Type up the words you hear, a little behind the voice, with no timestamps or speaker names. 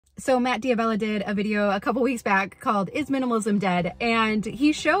So Matt Diabella did a video a couple weeks back called "Is Minimalism Dead?" And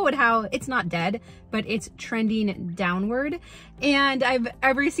he showed how it's not dead, but it's trending downward. And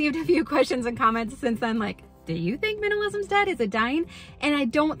I've received a few questions and comments since then, like, do you think minimalism's dead? Is it dying? And I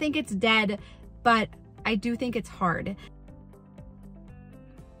don't think it's dead, but I do think it's hard.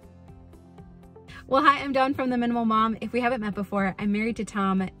 Well, hi, I'm Dawn from The Minimal Mom. If we haven't met before, I'm married to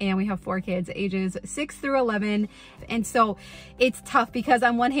Tom and we have 4 kids, ages 6 through 11. And so it's tough because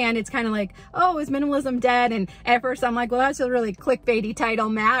on one hand, it's kind of like, oh, is minimalism dead? And at first I'm like, well, that's a really clickbaity title,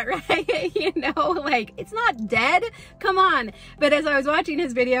 Matt, right? You know, like, it's not dead, come on. But as I was watching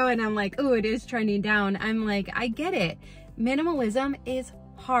his video and I'm like, oh, it is trending down, I'm like, I get it. Minimalism is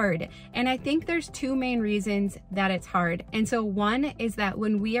hard. And I think there's 2 main reasons that it's hard. And so one is that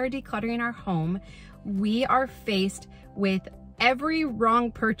when we are decluttering our home, we are faced with every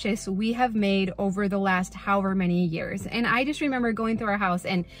wrong purchase we have made over the last however many years. And I just remember going through our house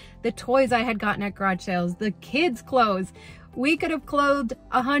and the toys I had gotten at garage sales, the kids' clothes. We could have clothed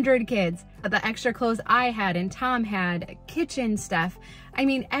 100 kids. The extra clothes I had and Tom had, kitchen stuff. I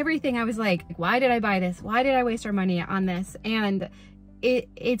mean, everything. I was like, why did I buy this? Why did I waste our money on this? And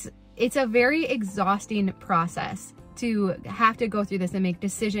it's a very exhausting process to have to go through this and make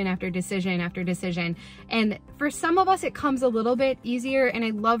decision after decision after decision. And for some of us, it comes a little bit easier. And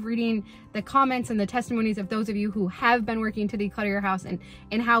I love reading the comments and the testimonies of those of you who have been working to declutter your house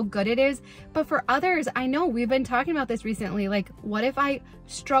and how good it is. But for others, I know we've been talking about this recently. Like, what if I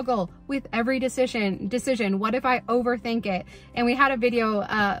struggle with every decision? What if I overthink it? And we had a video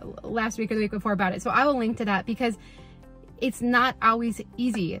last week or the week before about it. So I will link to that because it's not always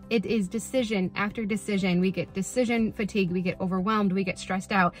easy. It is decision after decision. We get decision fatigue, we get overwhelmed, we get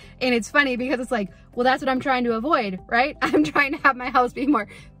stressed out. And it's funny because it's like, well, that's what I'm trying to avoid, right? I'm trying to have my house be more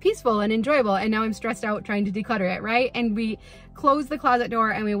peaceful and enjoyable. And now I'm stressed out trying to declutter it, right? And we close the closet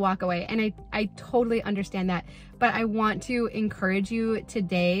door and we walk away. And I totally understand that. But I want to encourage you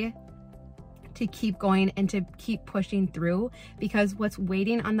today to keep going and to keep pushing through, because what's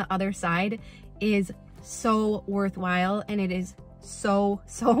waiting on the other side is so worthwhile, and it is so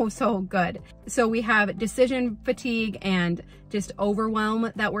good. So we have decision fatigue and just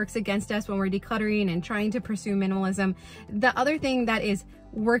overwhelm that works against us when we're decluttering and trying to pursue minimalism. The other thing that is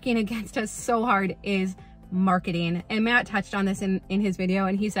working against us so hard is marketing. And Matt touched on this in his video,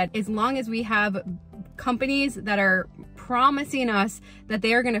 and he said, as long as we have companies that are promising us that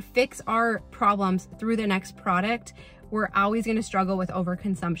they are going to fix our problems through the next product, we're always going to struggle with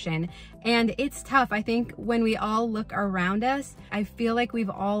overconsumption. And it's tough. I think when we all look around us, I feel like we've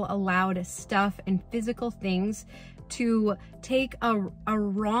all allowed stuff and physical things to take a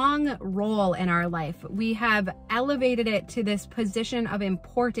wrong role in our life. We have elevated it to this position of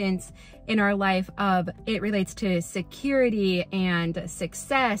importance in our life of it relates to security and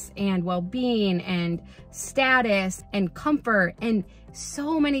success and well-being and status and comfort and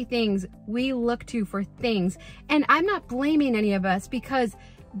so many things we look to for things. And I'm not blaming any of us because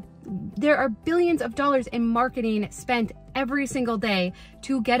there are billions of dollars in marketing spent every single day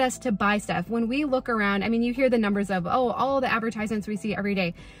to get us to buy stuff. When we look around, I mean, you hear the numbers of, oh, all the advertisements we see every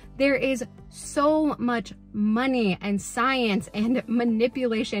day. There is so much money and science and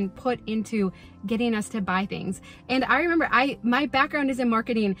manipulation put into getting us to buy things. And I remember my background is in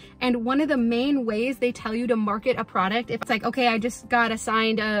marketing, and one of the main ways they tell you to market a product, if it's like, okay, I just got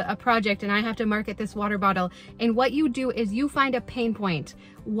assigned a project and I have to market this water bottle. And what you do is you find a pain point.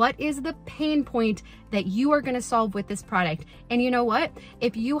 What is the pain point that you are going to solve with this product? And you know what?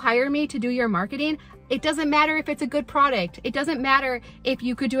 If you hire me to do your marketing, it doesn't matter if it's a good product. It doesn't matter if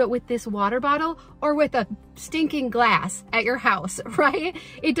you could do it with this water bottle or with a stinking glass at your house, right?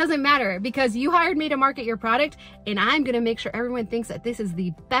 It doesn't matter because you hired me to market your product, and I'm going to make sure everyone thinks that this is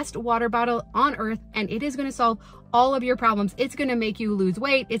the best water bottle on earth, and it is going to solve all of your problems. It's going to make you lose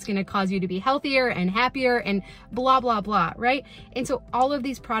weight. It's going to cause you to be healthier and happier and blah, blah, blah, right? And so all of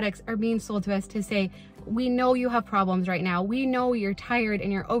these products are being sold to us to say, we know you have problems right now. We know you're tired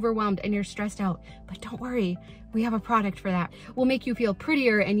and you're overwhelmed and you're stressed out, but don't worry. We have a product for that. We'll make you feel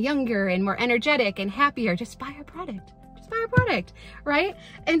prettier and younger and more energetic and happier. Just buy our product. Just buy our product, right?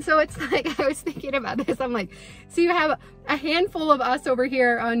 And so it's like, I was thinking about this. I'm like, so you have a handful of us over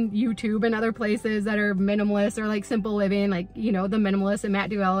here on YouTube and other places that are minimalist or like simple living, like, you know, the Minimalist and Matt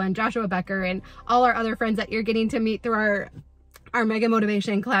Duell and Joshua Becker and all our other friends that you're getting to meet through our mega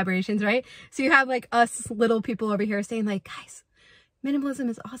motivation collaborations, right? So you have like us little people over here saying like, guys, minimalism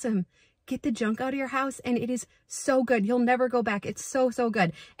is awesome. Get the junk out of your house and it is so good. You'll never go back. It's so, so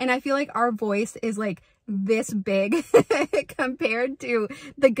good. And I feel like our voice is like this big compared to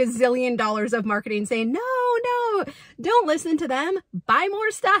the gazillion dollars of marketing saying, no, don't listen to them. Buy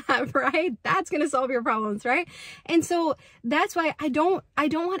more stuff, right? That's going to solve your problems, right? And so that's why I don't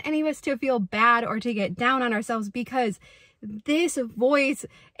want any of us to feel bad or to get down on ourselves, because this voice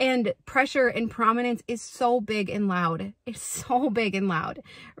and pressure and prominence is so big and loud. It's so big and loud,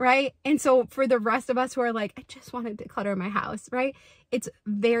 right? And so for the rest of us who are like, I just want to declutter my house, right? It's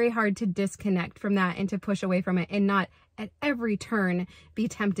very hard to disconnect from that and to push away from it and not at every turn be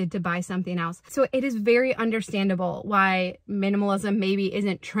tempted to buy something else. So it is very understandable why minimalism maybe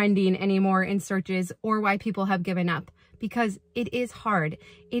isn't trending anymore in searches, or why people have given up, because it is hard.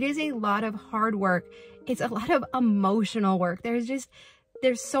 It is a lot of hard work. It's a lot of emotional work. There's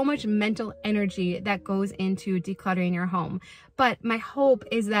so much mental energy that goes into decluttering your home. But my hope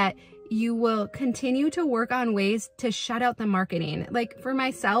is that you will continue to work on ways to shut out the marketing. Like for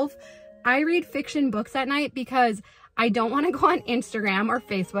myself, I read fiction books at night because I don't want to go on Instagram or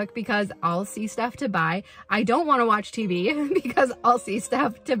Facebook because I'll see stuff to buy. I don't want to watch TV because I'll see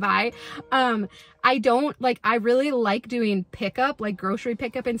stuff to buy. I really like doing pickup, like grocery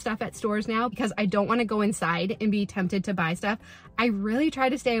pickup and stuff at stores now, because I don't want to go inside and be tempted to buy stuff. I really try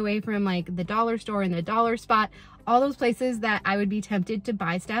to stay away from like the dollar store and the dollar spot, all those places that I would be tempted to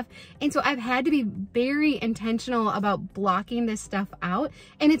buy stuff. And so I've had to be very intentional about blocking this stuff out,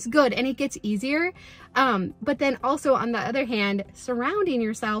 and it's good and it gets easier. But then also on the other hand, surrounding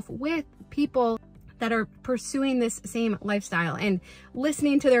yourself with people that are pursuing this same lifestyle and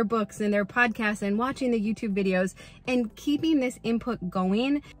listening to their books and their podcasts and watching the YouTube videos and keeping this input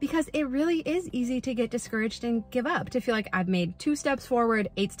going, because it really is easy to get discouraged and give up, to feel like I've made 2 steps forward,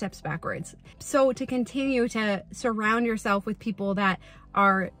 8 steps backwards. So to continue to surround yourself with people that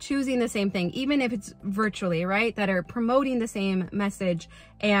are choosing the same thing, even if it's virtually, right? That are promoting the same message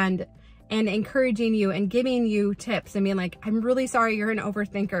and encouraging you and giving you tips and being like, I'm really sorry you're an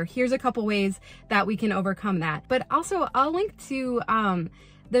overthinker. Here's a couple ways that we can overcome that. But also I'll link to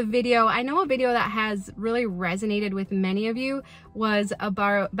the video. I know a video that has really resonated with many of you was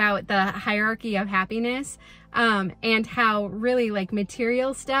about the hierarchy of happiness, and how really like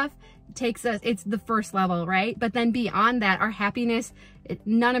material stuff takes us, it's the first level, right? But then beyond that, our happiness,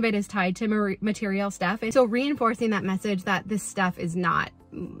 none of it is tied to material stuff. And so reinforcing that message that this stuff is not,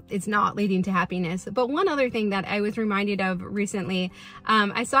 it's not leading to happiness. But one other thing that I was reminded of recently,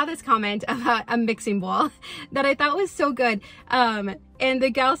 I saw this comment about a mixing bowl that I thought was so good. And the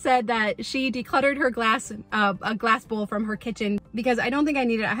gal said that she decluttered her a glass bowl from her kitchen because I don't think I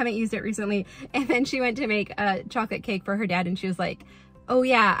need it. I haven't used it recently. And then she went to make a chocolate cake for her dad, and she was like, oh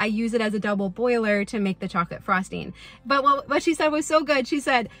yeah, I use it as a double boiler to make the chocolate frosting. But what she said was so good. She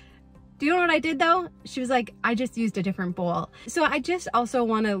said, do you know what I did though? She was like, I just used a different bowl. So I just also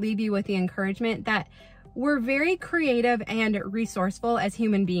want to leave you with the encouragement that we're very creative and resourceful as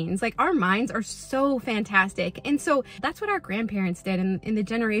human beings. Like our minds are so fantastic. And so that's what our grandparents did in the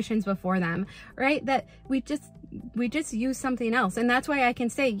generations before them, right? That we just use something else. And that's why I can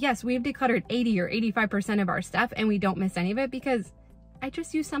say, yes, we've decluttered 80 or 85% of our stuff and we don't miss any of it, because I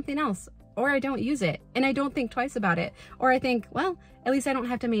just use something else, or I don't use it and I don't think twice about it. Or I think, well, at least I don't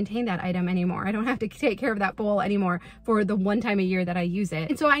have to maintain that item anymore. I don't have to take care of that bowl anymore for the one time a year that I use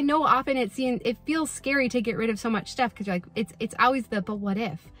it. And so I know often it feels scary to get rid of so much stuff, because you're like, it's always the, but what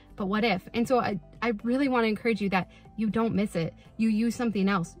if? And so I really want to encourage you that you don't miss it. You use something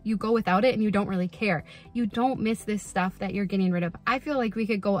else. You go without it and you don't really care. You don't miss this stuff that you're getting rid of. I feel like we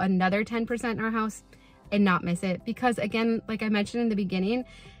could go another 10% in our house and not miss it, because again, like I mentioned in the beginning,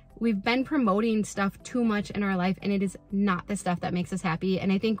 we've been promoting stuff too much in our life, and it is not the stuff that makes us happy.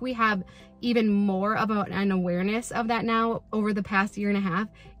 And I think we have even more of an awareness of that now over the past year and a half.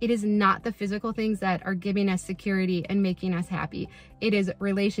 It is not the physical things that are giving us security and making us happy. It is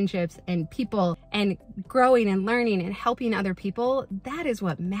relationships and people and growing and learning and helping other people. That is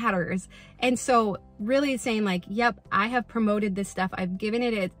what matters. And so really saying like, yep, I have promoted this stuff. I've given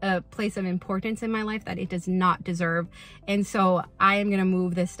it a place of importance in my life that it does not deserve. And so I am going to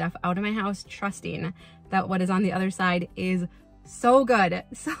move this stuff out of my house, trusting that what is on the other side is so good.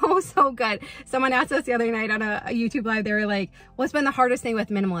 So good. Someone asked us the other night on a YouTube live, they were like, what's been the hardest thing with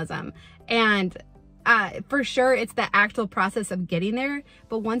minimalism? And for sure, it's the actual process of getting there.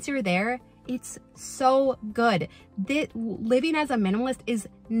 But once you're there, it's so good. Living as a minimalist is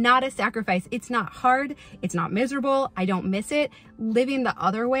not a sacrifice. It's not hard. It's not miserable. I don't miss it. Living the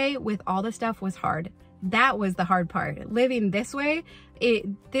other way with all the stuff was hard. that was the hard part. Living this way,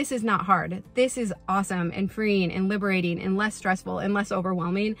 this is not hard. This is awesome and freeing and liberating and less stressful and less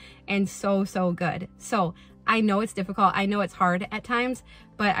overwhelming and so, so good. So I know it's difficult. I know it's hard at times,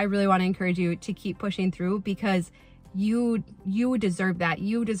 but I really want to encourage you to keep pushing through, because you deserve that.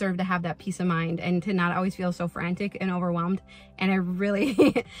 You deserve to have that peace of mind and to not always feel so frantic and overwhelmed. And I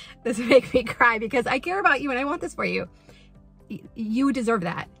really, this makes me cry because I care about you and I want this for you. You deserve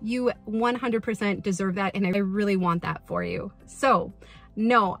that. You 100% deserve that. And I really want that for you. So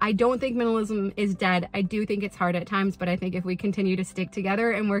no, I don't think minimalism is dead. I do think it's hard at times, but I think if we continue to stick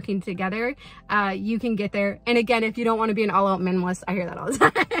together and working together, you can get there. And again, if you don't want to be an all-out minimalist, I hear that all the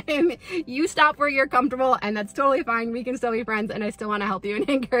time. You stop where you're comfortable, and that's totally fine. We can still be friends, and I still want to help you and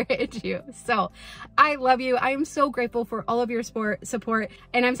encourage you. So I love you. I am so grateful for all of your support,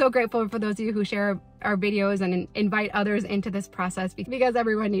 and I'm so grateful for those of you who share our videos and invite others into this process, because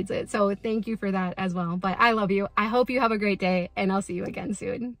everyone needs it. So thank you for that as well. But I love you. I hope you have a great day, and I'll see you again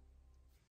soon.